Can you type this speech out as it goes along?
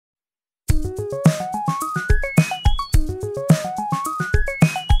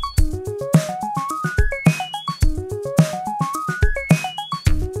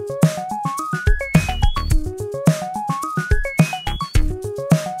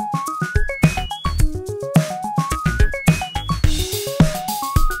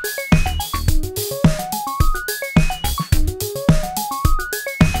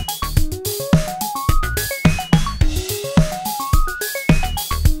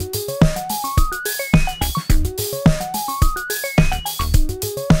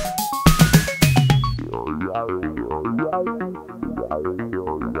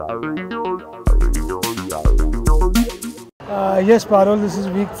Yes, Parul, this is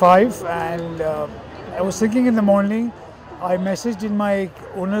week 5 and I was thinking in the morning, I messaged in my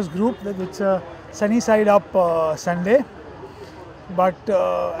owners group that it's a sunny side up Sunday. But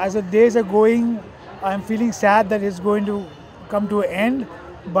as the days are going, I'm feeling sad that it's going to come to an end.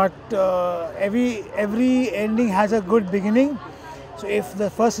 But every ending has a good beginning. So if the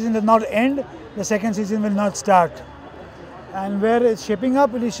first season does not end, the second season will not start. And where it's shaping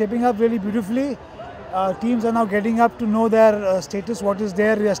up, it is shaping up really beautifully. Teams are now getting up to know their status, what is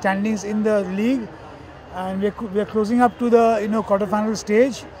their standings in the league, and we're closing up to the quarterfinal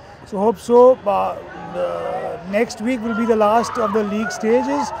stage. So hope so. The next week will be the last of the league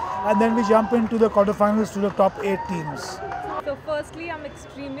stages, and then we jump into the quarterfinals to the top 8 teams. So firstly, I'm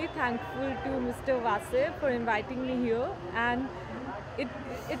extremely thankful to Mr. Wasib for inviting me here, and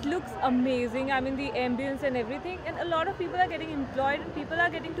it looks amazing. I mean, the ambience and everything, and a lot of people are getting employed and people are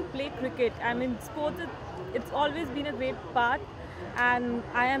getting to play cricket. I mean, sports, it's always been a great part, and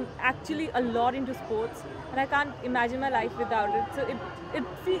I am actually a lot into sports, and I can't imagine my life without it. So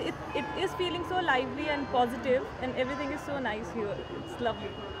it is feeling so lively and positive, and everything is so nice here. It's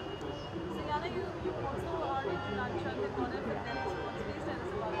lovely. So Yana, you also are into nunchuck and all that, but then sports-based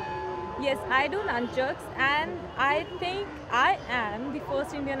tennis. Yes, I do nunchucks, and I think I am the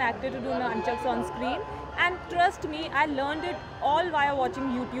first Indian actor to do nunchucks on screen. And trust me, I learned it all via watching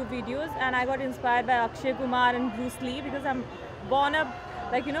YouTube videos, and I got inspired by Akshay Kumar and Bruce Lee because I'm born up,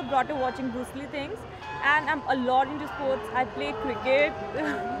 brought up watching Bruce Lee things. And I'm a lot into sports. I play cricket,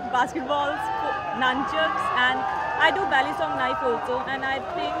 basketball, nunchucks, and I do ballet song knife also. And I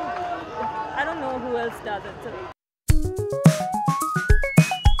think, I don't know who else does it. So.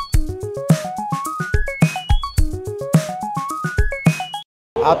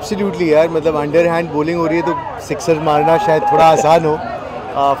 Absolutely यार, मतलब underhand bowling हो रही है तो sixer मारना शायद थोड़ा आसान हो.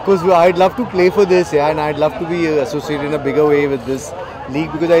 Of course, I'd love to play for this, yeah, and I'd love to be associated in a bigger way with this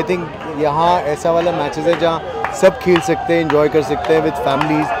league because I think यहाँ ऐसा वाला matches है जहाँ सब खेल सकते हैं, enjoy कर सकते हैं with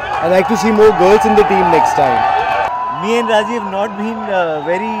families. I like to see more girls in the team next time. Me and Raji have not been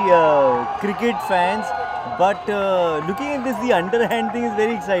very cricket fans, but looking at this, the underhand thing is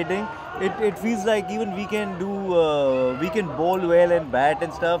very exciting. It feels like even we can bowl well and bat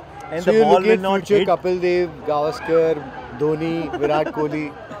and stuff, and so the ball will not future hit. Kapil Dev, Gavaskar, Dhoni, Virat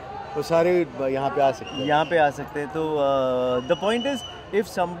Kohli, वो सारे यहाँ पे आ सकते हैं. यहाँ पे आ सकते हैं. तो the point is, if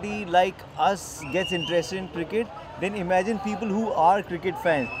somebody like us gets interested in cricket, then imagine people who are cricket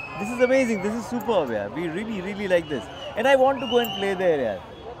fans. This is amazing. This is superb, यार. We really like this, and I want to go and play there, यार.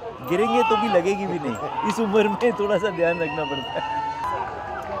 गिरेंगे तो भी लगेगी भी नहीं. इस उम्र में थोड़ा सा ध्यान रखना पड़ता है.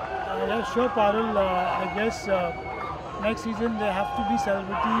 Yeah, sure, Parul. I guess next season there have to be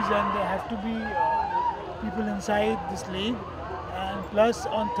celebrities and there have to be people inside this league. And plus,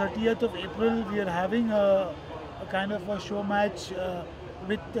 on 30th of April, we are having a kind of a show match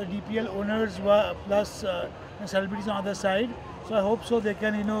with the DPL owners plus celebrities on the other side. So I hope so they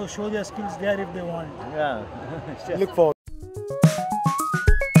can show their skills there if they want. Yeah. Look forward.